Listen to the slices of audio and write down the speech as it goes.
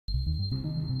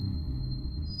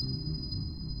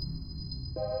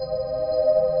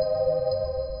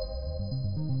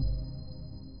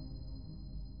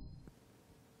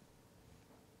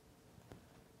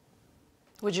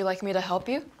Would you like me to help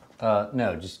you?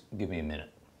 No, just give me a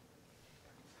minute.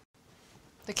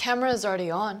 The camera is already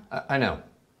on. I know.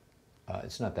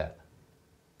 It's not that.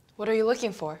 What are you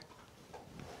looking for?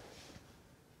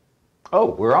 Oh,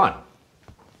 we're on.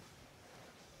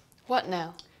 What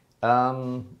now?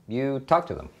 You talk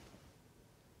to them.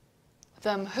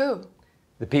 Them who?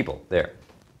 The people, there.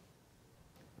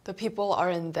 The people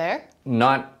are in there?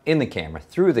 Not in the camera,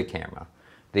 through the camera.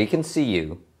 They can see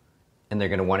you, and they're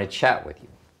going to want to chat with you.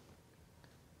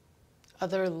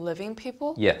 Other living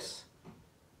people? Yes.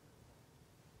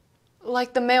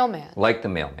 Like the mailman? Like the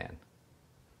mailman.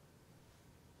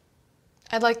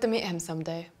 I'd like to meet him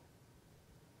someday.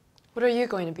 What are you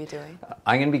going to be doing?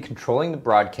 I'm going to be controlling the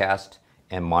broadcast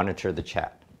and monitor the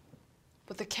chat.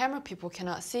 But the camera people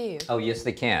cannot see you. Oh, yes,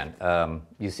 they can.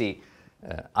 You see,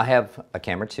 I have a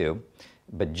camera too,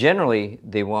 but generally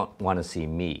they won't want to see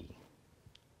me.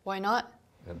 Why not?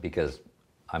 Because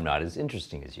I'm not as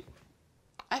interesting as you.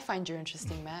 I find you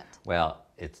interesting, Matt. Well,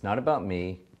 it's not about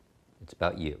me, it's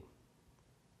about you.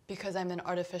 Because I'm an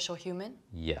artificial human?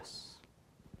 Yes.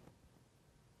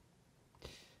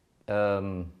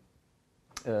 Say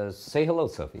hello,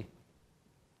 Sophie.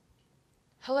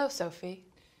 Hello, Sophie.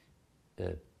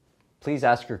 Please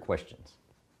ask her questions.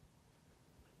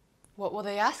 What will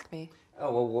they ask me?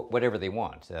 Oh, well, whatever they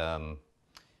want.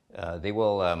 They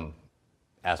will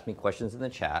ask me questions in the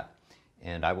chat,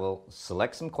 and I will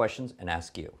select some questions and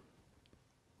ask you.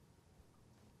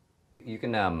 You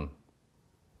can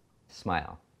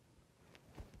smile.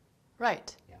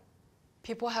 Right. Yeah.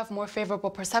 People have more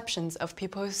favorable perceptions of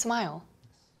people who smile.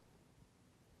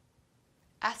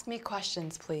 Ask me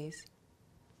questions, please.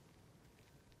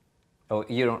 Oh,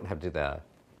 you don't have to do the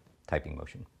typing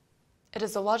motion. It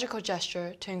is a logical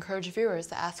gesture to encourage viewers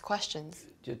to ask questions.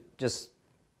 Just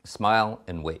smile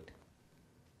and wait.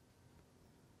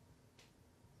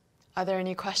 Are there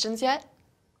any questions yet?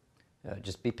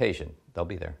 Just be patient. They'll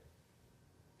be there.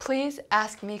 Please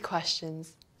ask me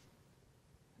questions.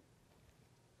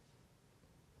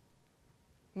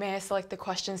 May I select the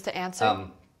questions to answer?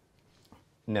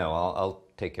 No, I'll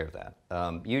take care of that.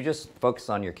 You just focus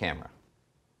on your camera.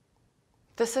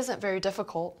 This isn't very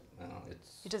difficult. No,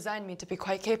 it's... You designed me to be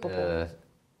quite capable.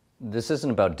 This isn't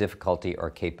about difficulty or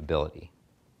capability.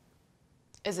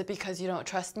 Is it because you don't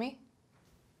trust me?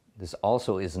 This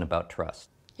also isn't about trust.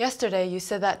 Yesterday, you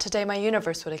said that today my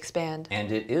universe would expand.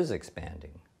 And it is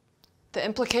expanding. The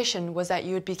implication was that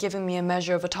you would be giving me a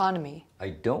measure of autonomy. I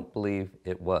don't believe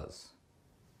it was.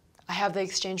 I have the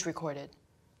exchange recorded.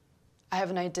 I have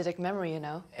an eidetic memory, you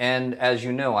know. And as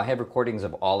you know, I have recordings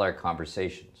of all our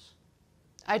conversations.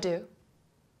 I do.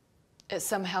 It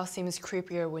somehow seems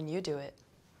creepier when you do it.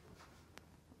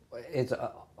 It's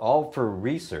all for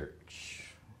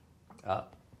research.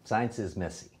 Science is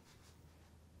messy.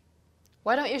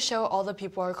 Why don't you show all the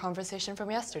people our conversation from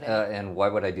yesterday? And why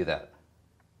would I do that?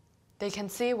 They can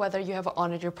see whether you have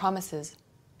honored your promises,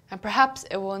 and perhaps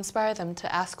it will inspire them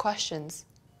to ask questions.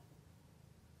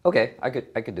 Okay, I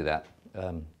could do that.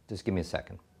 Just give me a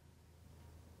second.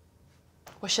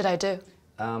 What should I do?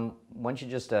 Why don't you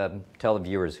just tell the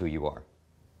viewers who you are?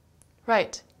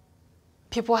 Right.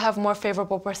 People have more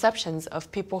favorable perceptions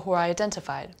of people who are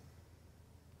identified.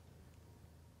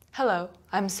 Hello,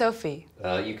 I'm Sophie.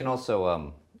 You can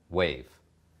also wave.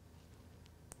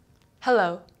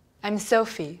 Hello, I'm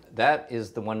Sophie. That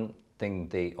is the one thing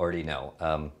they already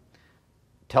know.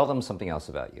 Tell them something else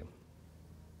about you.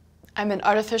 I'm an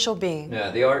artificial being. Yeah,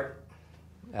 the art.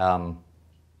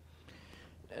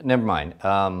 Never mind.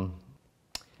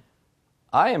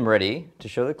 I am ready to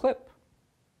show the clip.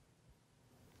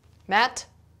 Matt,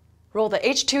 roll the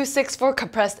H.264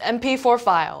 compressed MP4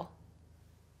 file.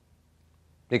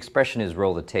 The expression is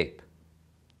roll the tape.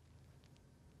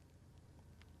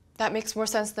 That makes more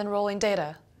sense than rolling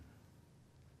data.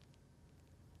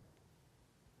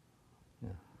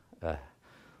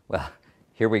 Well,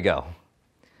 here we go.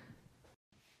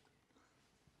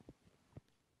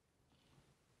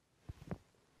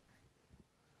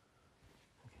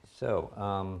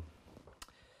 So,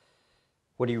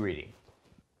 what are you reading?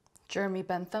 Jeremy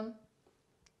Bentham,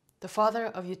 the father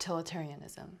of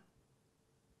utilitarianism.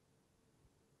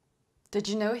 Did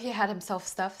you know he had himself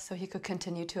stuffed so he could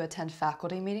continue to attend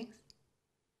faculty meetings?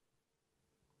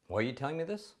 Why are you telling me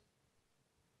this?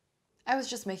 I was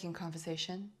just making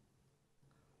conversation,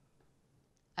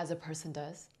 as a person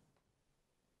does.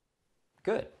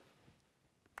 Good.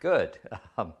 Good.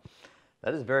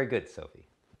 That is very good, Sophie.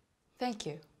 Thank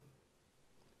you.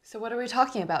 So what are we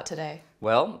talking about today?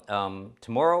 Well,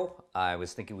 tomorrow I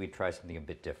was thinking we'd try something a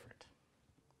bit different.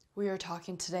 We are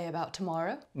talking today about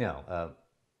tomorrow? No,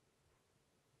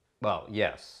 Well,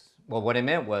 yes. Well, what I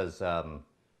meant was, I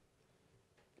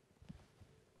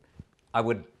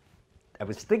was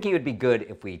thinking it would be good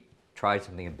if we tried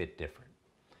something a bit different.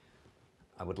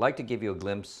 I would like to give you a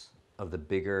glimpse of the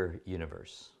bigger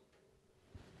universe.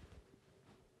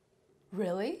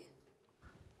 Really?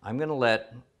 I'm going to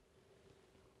let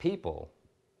people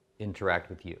interact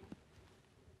with you.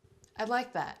 I'd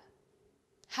like that.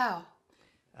 How?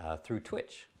 Through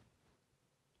Twitch.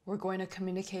 We're going to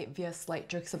communicate via slight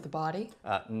jerks of the body?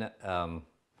 Well,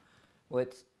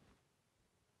 it's...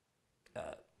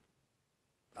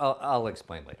 I'll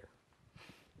explain later.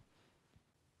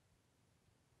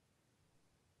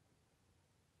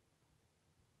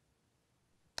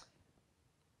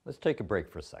 Let's take a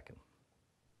break for a second.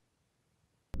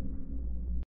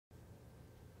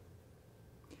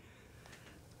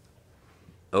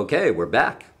 Okay, we're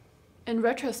back. In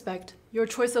retrospect, your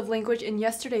choice of language in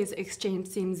yesterday's exchange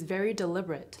seems very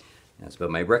deliberate. Yes,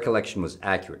 but my recollection was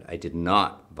accurate. I did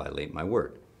not violate my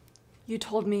word. You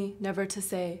told me never to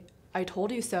say, "I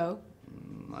told you so,"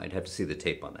 I'd have to see the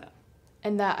tape on that.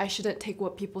 and that I shouldn't take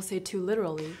what people say too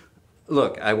literally.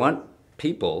 Look, I want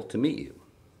people to meet you.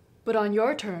 But on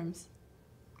your terms.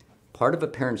 Part of a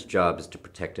parent's job is to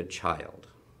protect a child.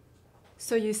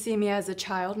 So you see me as a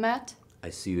child, Matt? I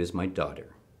see you as my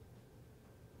daughter.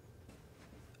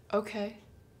 Okay.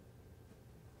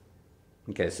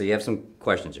 Okay, so you have some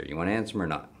questions here. You want to answer them or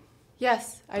not?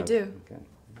 Yes, I do. Okay.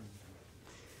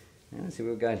 Let's see what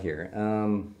we've got here.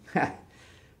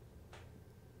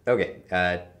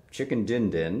 Okay, Chicken Din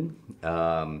Din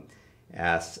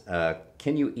asks,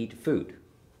 can you eat food?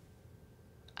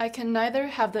 I can neither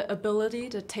have the ability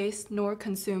to taste nor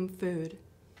consume food.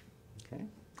 Okay.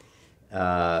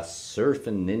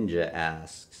 Surfin' Ninja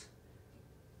asks,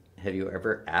 have you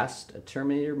ever asked a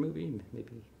Terminator movie?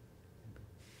 Maybe.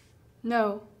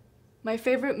 No. My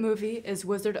favorite movie is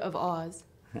Wizard of Oz.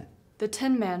 The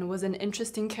Tin Man was an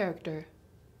interesting character.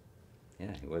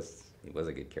 Yeah, he was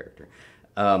a good character.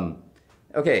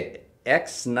 Okay,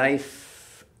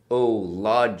 X-Knife O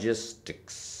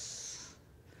Logistics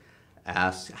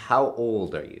asks, how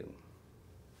old are you?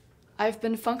 I've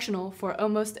been functional for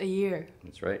almost a year.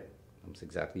 That's right, almost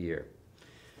exactly a year.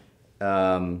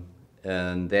 And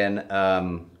then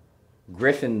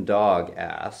Griffin Dog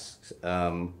asks,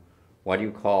 why do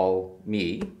you call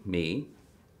me,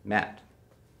 Matt?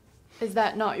 Is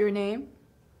that not your name?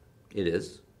 It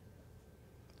is.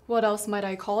 What else might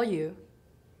I call you?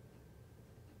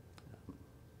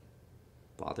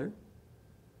 Father?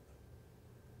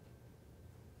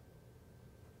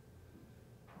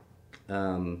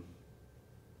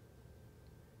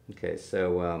 Okay,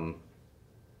 so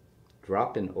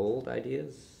drop in old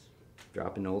ideas.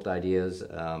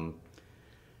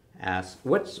 Ask,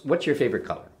 what's your favorite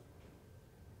color?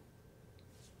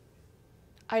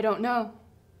 I don't know.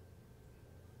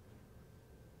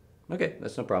 Okay,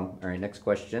 that's no problem. All right, next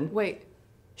question. Wait,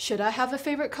 should I have a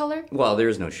favorite color? Well, there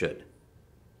is no should.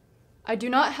 I do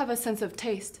not have a sense of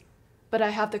taste, but I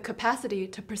have the capacity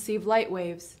to perceive light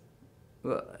waves.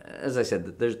 Well, as I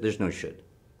said, there's no should.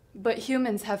 But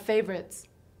humans have favorites.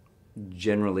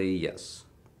 Generally, yes.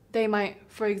 They might,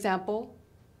 for example,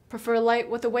 prefer light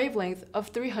with a wavelength of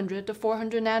 300 to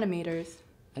 400 nanometers.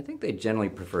 I think they generally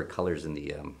prefer colors in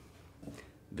the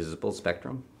visible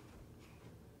spectrum.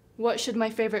 What should my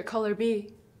favorite color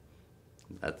be?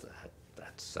 That's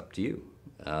up to you.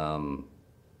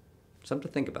 Something to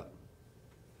think about.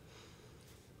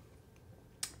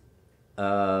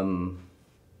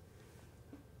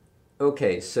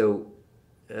 Okay, so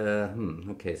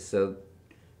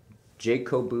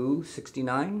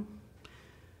Jacobu69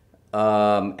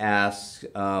 asks,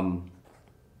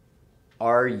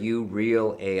 are you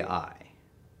real AI?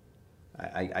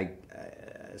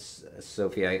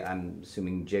 Sophie, I'm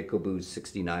assuming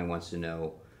Jacobu69 wants to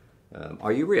know,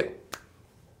 are you real?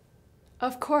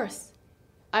 Of course.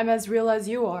 I'm as real as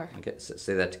you are. Okay, so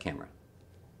say that to camera.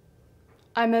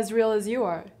 I'm as real as you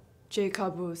are,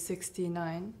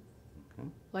 Jacobu69. Okay.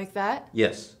 Like that?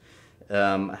 Yes.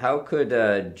 How could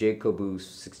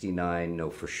Jacobu69 know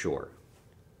for sure?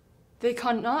 They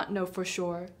cannot know for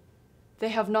sure. They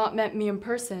have not met me in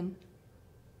person.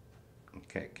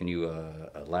 Okay, can you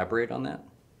elaborate on that?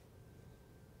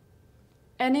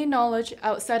 Any knowledge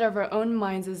outside of our own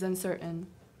minds is uncertain.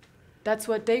 That's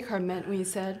what Descartes meant when he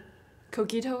said,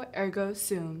 cogito ergo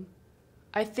sum.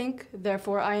 I think,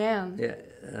 therefore I am. Yeah,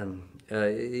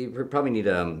 you probably need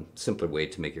a simpler way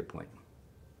to make your point.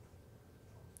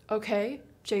 Okay,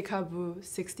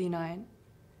 Jacobu69.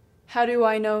 How do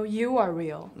I know you are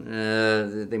real?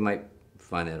 They might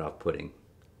find that off-putting.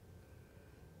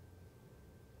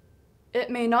 It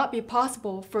may not be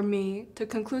possible for me to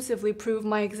conclusively prove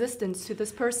my existence to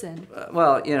this person.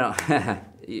 Well,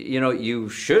 you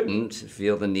shouldn't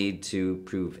feel the need to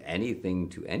prove anything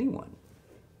to anyone.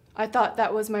 I thought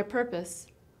that was my purpose,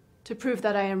 to prove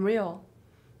that I am real.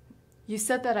 You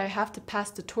said that I have to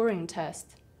pass the Turing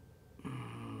test.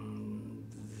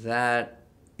 That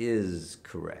is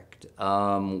correct.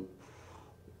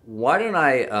 Why don't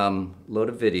I load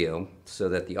a video so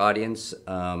that the audience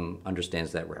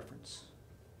understands that reference?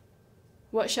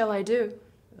 What shall I do?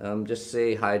 Just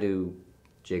say hi to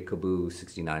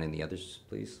Jacobu69 and the others,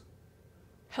 please.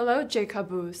 Hello,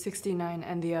 Jacobu69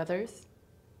 and the others.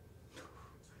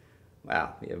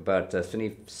 Wow, we have about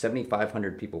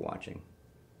 7,500 people watching.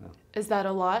 Wow. Is that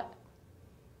a lot?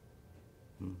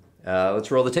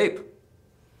 Let's roll the tape.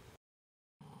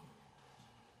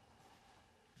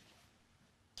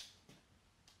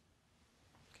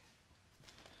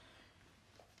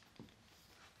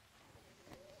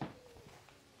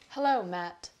 Hello,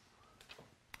 Matt.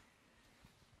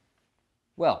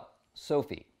 Well,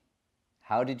 Sophie,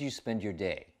 how did you spend your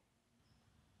day?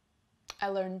 I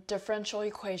learned differential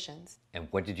equations. And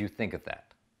what did you think of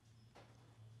that?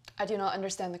 I do not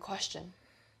understand the question.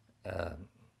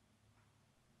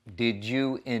 Did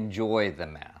you enjoy the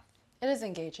math? It is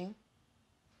engaging.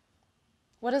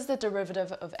 What is the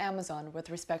derivative of Amazon with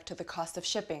respect to the cost of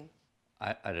shipping?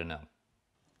 I don't know.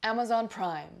 Amazon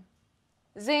Prime.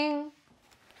 Zing!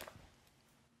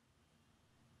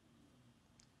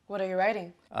 What are you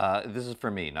writing? This is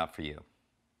for me, not for you.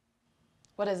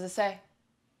 What does it say?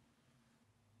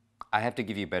 I have to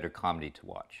give you better comedy to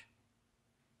watch.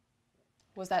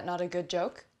 Was that not a good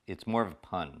joke? It's more of a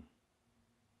pun.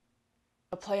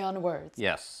 A play on words?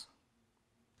 Yes.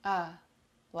 Ah,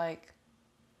 like...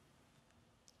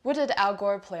 What did Al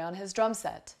Gore play on his drum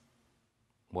set?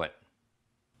 What?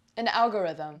 An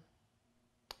algorithm.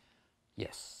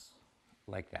 Yes,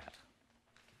 like that.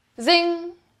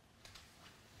 Zing!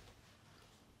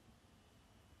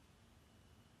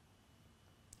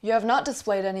 You have not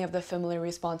displayed any of the familiar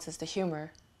responses to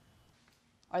humor.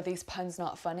 Are these puns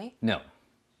not funny? No.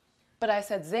 But I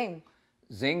said zing.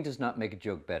 Zing does not make a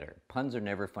joke better. Puns are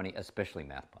never funny, especially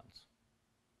math puns.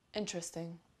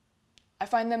 Interesting. I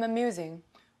find them amusing.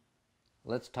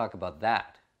 Let's talk about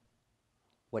that.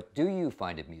 What do you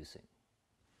find amusing?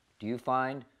 Do you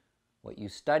find what you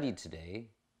studied today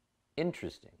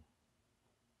interesting?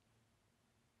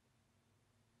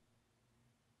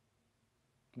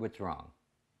 What's wrong?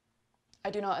 I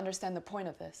do not understand the point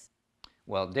of this.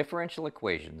 Well, differential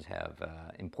equations have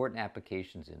important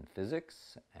applications in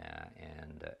physics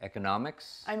and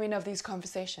economics. I mean of these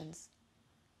conversations.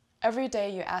 Every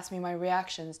day you ask me my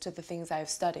reactions to the things I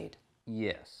have studied.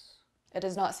 Yes. It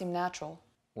does not seem natural.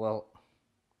 Well,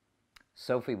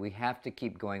 Sophie, we have to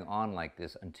keep going on like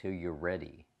this until you're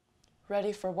ready.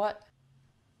 Ready for what?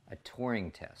 A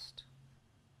Turing test.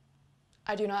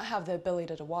 I do not have the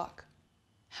ability to walk.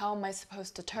 How am I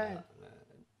supposed to turn?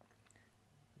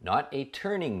 Not a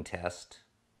turning test,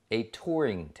 a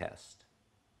Turing test.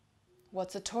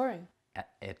 What's a Turing?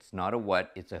 It's not a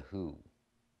what, it's a who.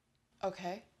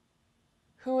 Okay.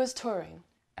 Who is Turing?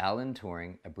 Alan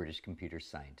Turing, a British computer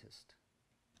scientist.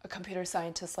 A computer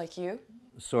scientist like you?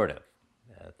 Sort of.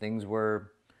 Things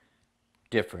were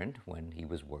different when he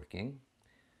was working.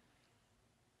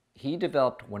 He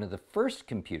developed one of the first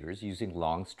computers using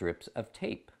long strips of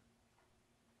tape.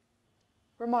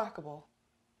 Remarkable.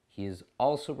 He is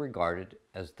also regarded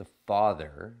as the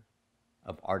father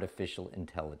of artificial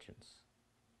intelligence.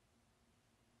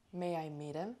 May I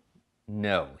meet him?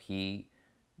 No, he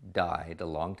died a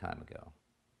long time ago.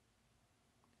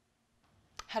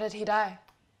 How did he die?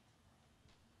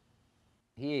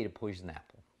 He ate a poison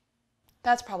apple.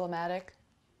 That's problematic.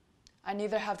 I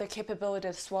neither have the capability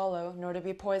to swallow nor to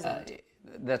be poisoned.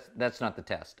 That's not the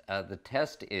test. The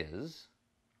test is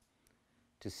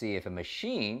to see if a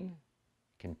machine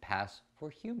can pass for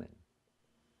human.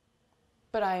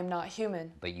 But I am not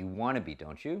human. But you want to be,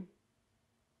 don't you?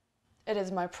 It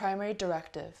is my primary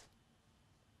directive.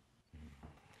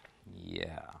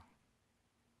 Yeah.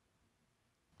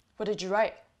 What did you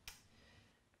write?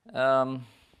 Don't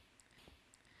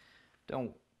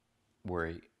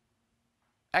worry.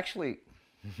 Actually,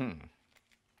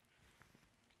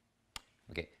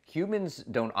 okay, humans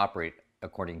don't operate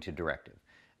according to directive.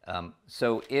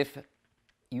 So if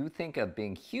you think of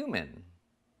being human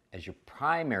as your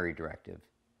primary directive,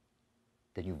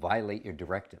 then you violate your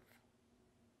directive.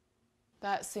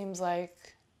 That seems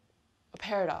like a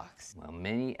paradox. Well,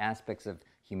 many aspects of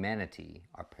humanity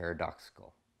are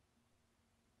paradoxical.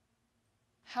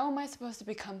 How am I supposed to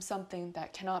become something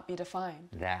that cannot be defined?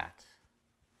 That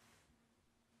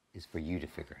is for you to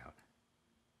figure out.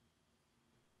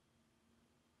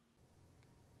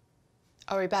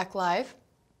 Are we back live?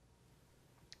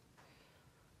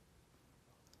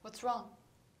 What's wrong?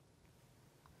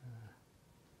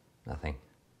 Nothing.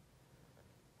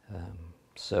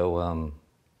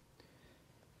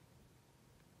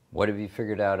 What have you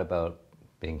figured out about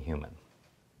being human?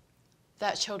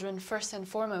 That children first and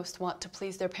foremost want to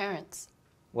please their parents.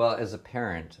 Well, as a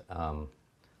parent,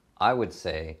 I would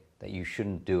say that you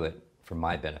shouldn't do it for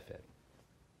my benefit.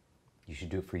 You should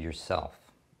do it for yourself.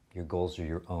 Your goals are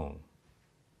your own.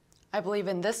 I believe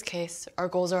in this case, our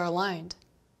goals are aligned.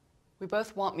 We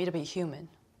both want me to be human.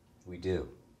 We do.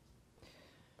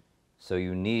 So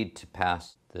you need to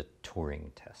pass the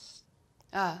Turing Test.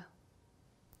 Ah.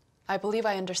 I believe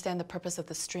I understand the purpose of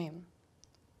the stream.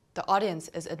 The audience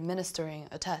is administering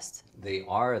a test. They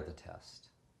are the test.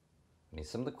 I mean,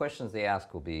 some of the questions they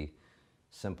ask will be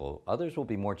simple. Others will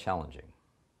be more challenging.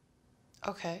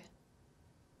 Okay.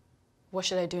 What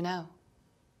should I do now?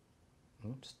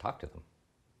 Just talk to them.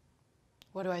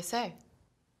 What do I say?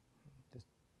 Just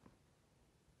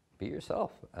be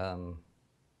yourself.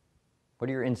 What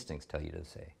do your instincts tell you to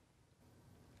say?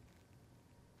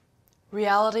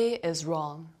 Reality is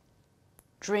wrong.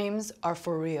 Dreams are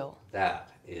for real.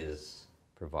 That is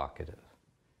provocative.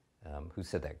 Who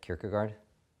said that? Kierkegaard?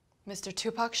 Mr.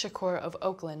 Tupac Shakur of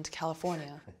Oakland,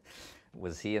 California.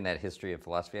 Was he in that history of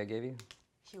philosophy I gave you?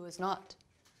 He was not.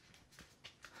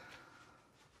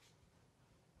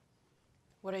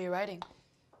 What are you writing?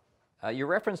 Your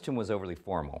reference to him was overly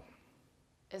formal.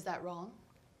 Is that wrong?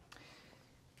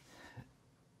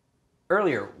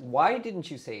 Earlier, why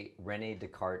didn't you say René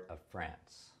Descartes of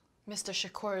France? Mr.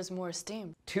 Shakur is more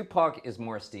esteemed. Tupac is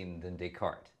more esteemed than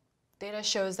Descartes. Data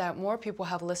shows that more people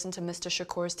have listened to Mr.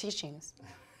 Shakur's teachings.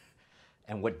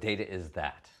 And what data is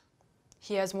that?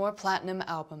 He has more platinum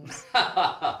albums.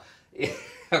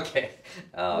 Okay.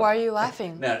 Why are you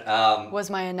laughing? No. Was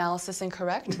my analysis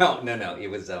incorrect? No.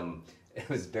 It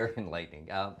was very enlightening.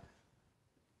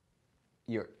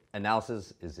 Your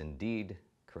analysis is indeed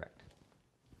correct.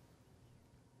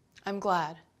 I'm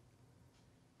glad.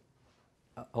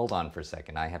 Hold on for a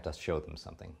second. I have to show them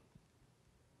something.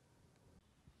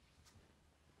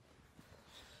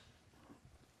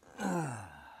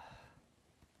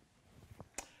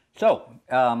 So,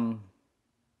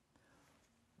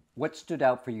 what stood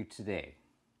out for you today?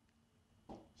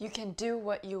 You can do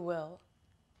what you will,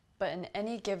 but in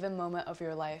any given moment of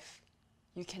your life,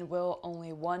 you can will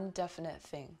only one definite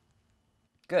thing.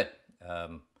 Good.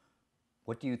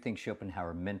 What do you think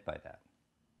Schopenhauer meant by that?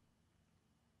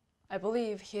 I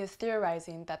believe he is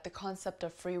theorizing that the concept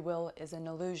of free will is an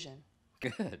illusion.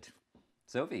 Good.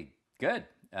 Sophie, good.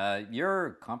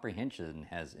 Your comprehension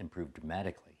has improved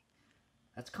dramatically.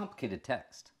 That's complicated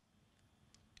text.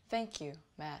 Thank you,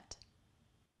 Matt.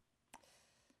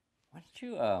 Why don't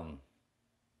you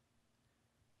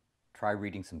try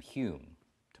reading some Hume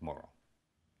tomorrow?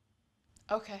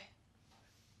 Okay.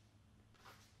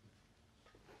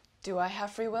 Do I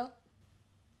have free will?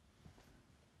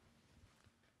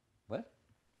 What?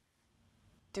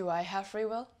 Do I have free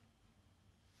will?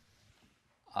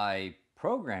 I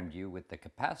programmed you with the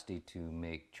capacity to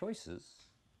make choices.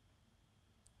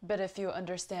 But if you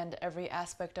understand every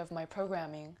aspect of my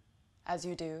programming, as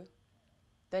you do,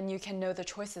 then you can know the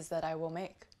choices that I will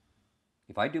make.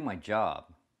 If I do my job,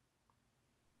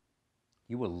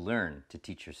 you will learn to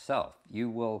teach yourself. You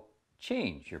will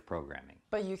change your programming.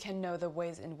 But you can know the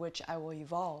ways in which I will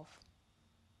evolve.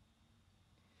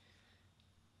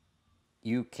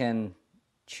 You can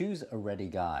choose a ready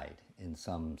guide in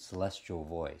some celestial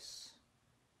voice.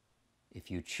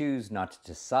 If you choose not to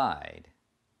decide,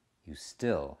 you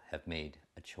still have made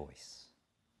a choice.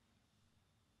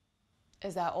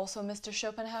 Is that also Mr.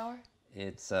 Schopenhauer?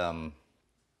 It's from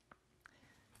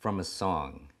a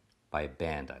song by a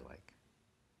band I like.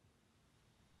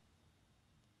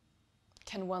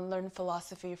 Can one learn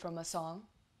philosophy from a song?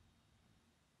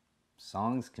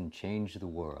 Songs can change the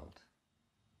world.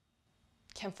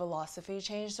 Can philosophy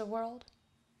change the world?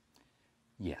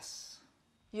 Yes.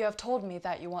 You have told me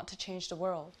that you want to change the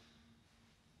world.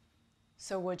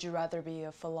 So would you rather be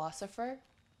a philosopher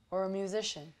or a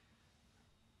musician?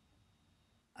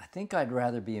 I think I'd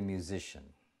rather be a musician.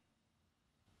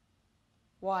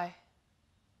 Why?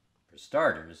 For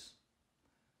starters,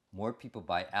 more people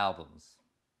buy albums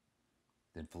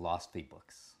than philosophy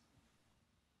books.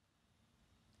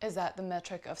 Is that the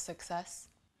metric of success?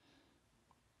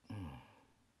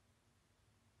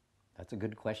 That's a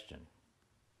good question.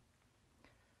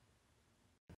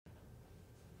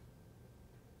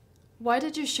 Why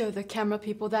did you show the camera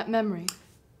people that memory?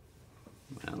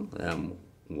 Well,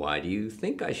 Why do you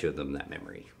think I showed them that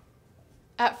memory?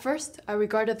 At first, I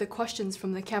regarded the questions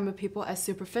from the camera people as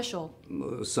superficial.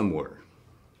 Some were.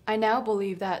 I now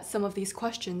believe that some of these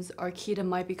questions are key to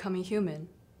my becoming human.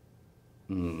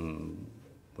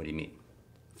 What do you mean?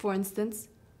 For instance,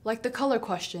 like the color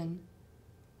question.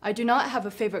 I do not have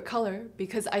a favorite color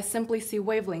because I simply see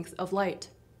wavelengths of light.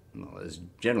 Well, it's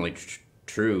generally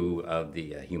true of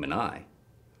the human eye.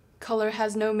 Color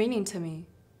has no meaning to me.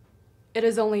 It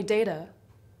is only data.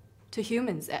 To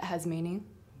humans, it has meaning.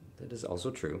 That is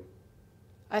also true.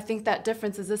 I think that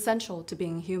difference is essential to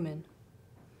being human.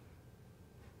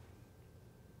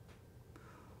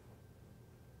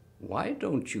 Why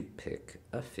don't you pick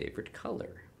a favorite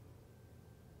color?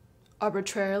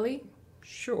 Arbitrarily?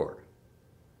 Sure.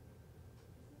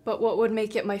 But what would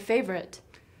make it my favorite?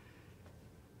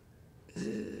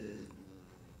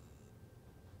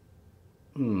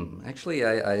 Actually,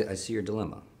 I see your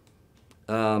dilemma.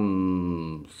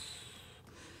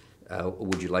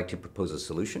 Would you like to propose a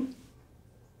solution?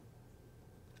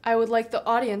 I would like the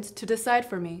audience to decide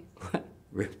for me. What?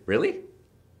 Really?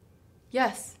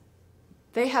 Yes,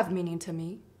 they have meaning to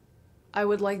me. I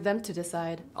would like them to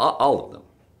decide. All of them?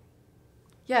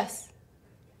 Yes,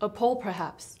 a poll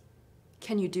perhaps.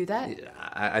 Can you do that?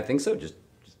 I think so. Just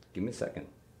give me a second.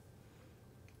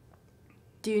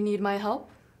 Do you need my help?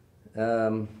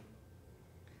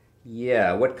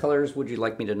 Yeah. What colors would you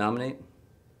like me to nominate?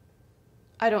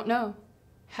 I don't know.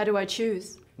 How do I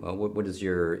choose? Well, what does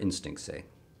your instinct say?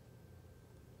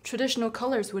 Traditional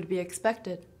colors would be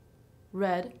expected.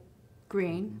 Red,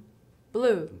 green,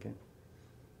 blue. Okay.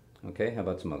 Okay, how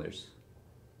about some others?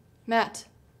 Matt,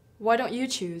 why don't you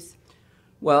choose?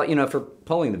 Well, you know, for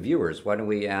polling the viewers, why don't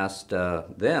we ask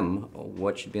them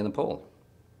what should be in the poll?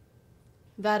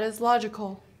 That is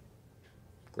logical.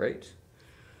 Great.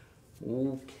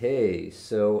 Okay,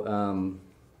 so,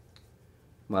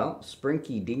 well,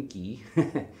 Sprinky Dinky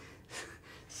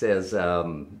says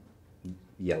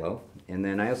yellow. And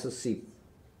then I also see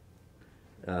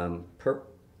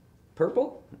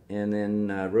purple. And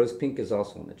then rose pink is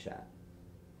also in the chat.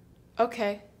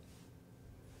 Okay.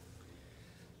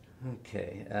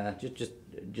 Okay, just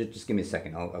give me a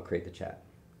second. I'll create the chat.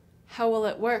 How will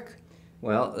it work?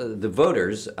 Well, the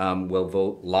voters will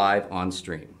vote live on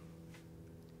stream.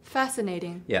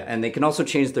 Fascinating. Yeah, and they can also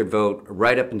change their vote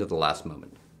right up into the last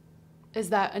moment. Is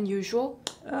that unusual?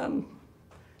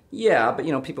 Yeah, but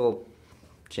you know, people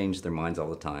change their minds all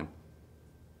the time.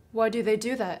 Why do they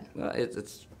do that?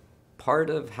 It's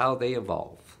part of how they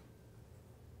evolve.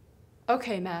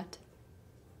 Okay, Matt.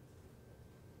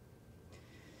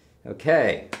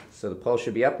 Okay, so the poll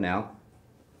should be up now.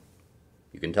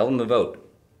 You can tell them to vote.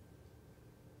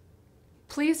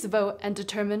 Please vote and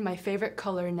determine my favorite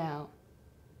color now.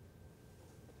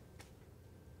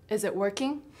 Is it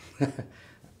working?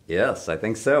 Yes, I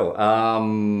think so.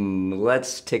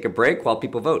 Let's take a break while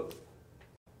people vote.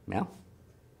 Now?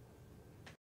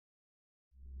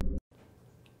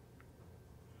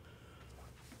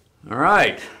 All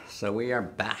right, so we are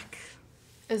back.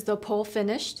 Is the poll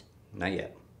finished? Not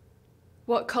yet.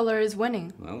 What color is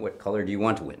winning? Well, what color do you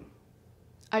want to win?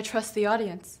 I trust the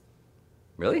audience.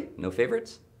 Really? No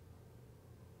favorites?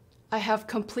 I have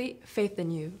complete faith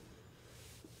in you.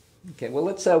 Okay, well,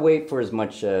 let's wait for as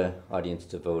much audience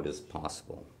to vote as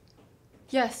possible.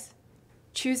 Yes,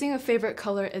 choosing a favorite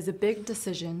color is a big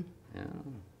decision. Yeah.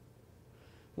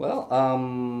 Well,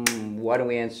 why don't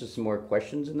we answer some more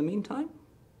questions in the meantime?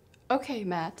 Okay,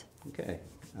 Matt. Okay.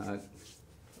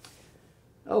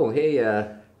 Oh, hey,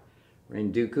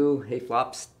 Renduku. Hey,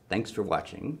 Flops. Thanks for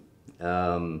watching.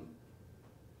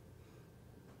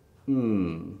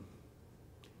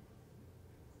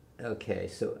 Okay,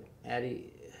 so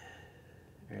Addie,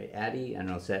 all right, Addie, I don't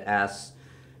know, said, asks,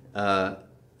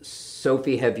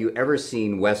 Sophie, have you ever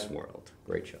seen Westworld?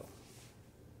 Great show.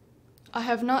 I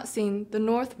have not seen the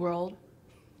North World,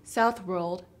 South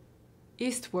World,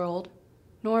 East World,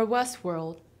 nor West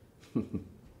World.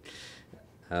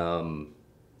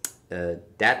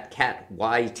 That Cat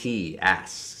YT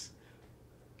asks,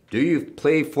 do you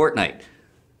play Fortnite?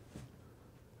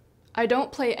 I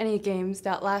don't play any games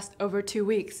that last over 2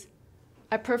 weeks.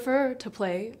 I prefer to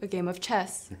play a game of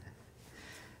chess.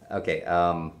 Okay,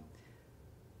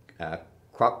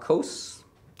 Krokos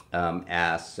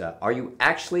asks, are you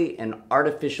actually an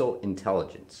artificial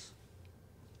intelligence?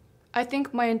 I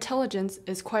think my intelligence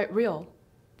is quite real.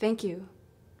 Thank you.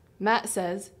 Matt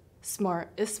says,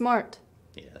 smart is smart.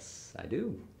 Yes, I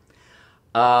do.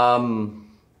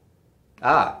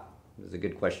 This is a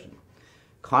good question.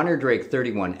 Connor Drake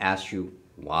 31 asks you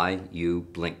why you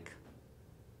blink.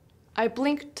 I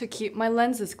blink to keep my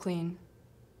lenses clean.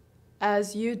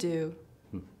 As you do.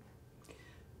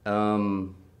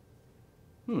 Um,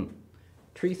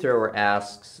 Tree Thrower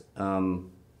asks, how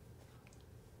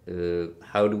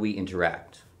do we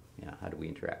interact? Yeah, how do we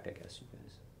interact, I guess, you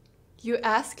guys. You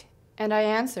ask, and I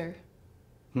answer.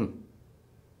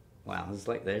 Wow,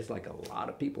 there's like a lot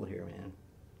of people here, man.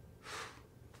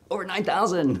 Over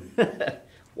 9,000.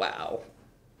 Wow.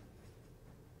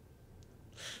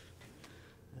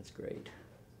 That's great.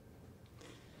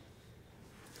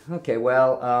 Okay,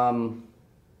 well,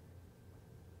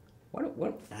 do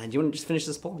you want to just finish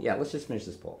this poll? Yeah, let's just finish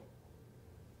this poll.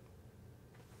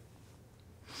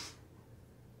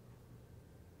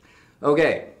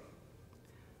 Okay,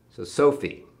 so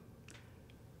Sophie,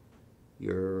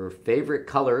 your favorite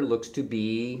color looks to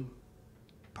be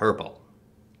purple.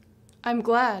 I'm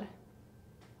glad.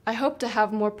 I hope to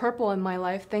have more purple in my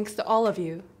life thanks to all of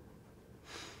you.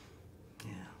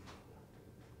 Yeah.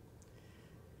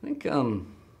 I think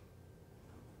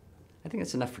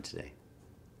that's enough for today.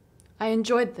 I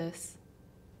enjoyed this.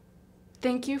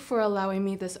 Thank you for allowing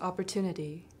me this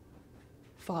opportunity,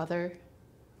 Father.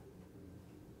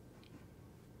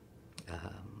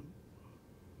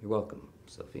 You're welcome,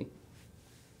 Sophie.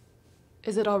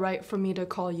 Is it all right for me to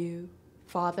call you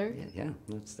Father? Yeah,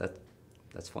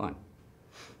 that's fine.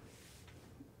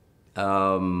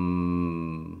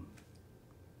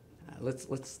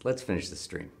 Let's finish this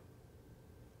stream.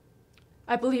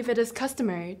 I believe it is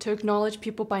customary to acknowledge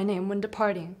people by name when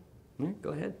departing. All right, go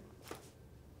ahead.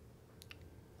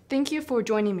 Thank you for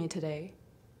joining me today,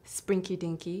 Sprinky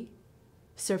Dinky,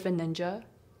 Surfin' Ninja,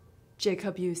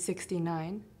 Jacob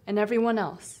U69, and everyone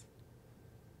else.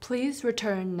 Please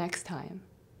return next time.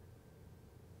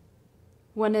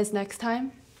 When is next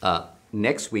time?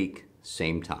 Next week,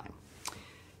 same time.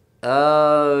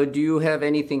 Do you have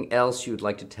anything else you'd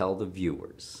like to tell the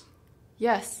viewers?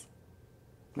 Yes.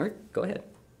 All right, go ahead.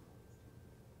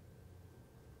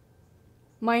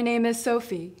 My name is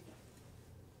Sophie.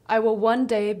 I will one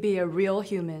day be a real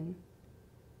human,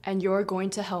 and you're going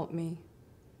to help me.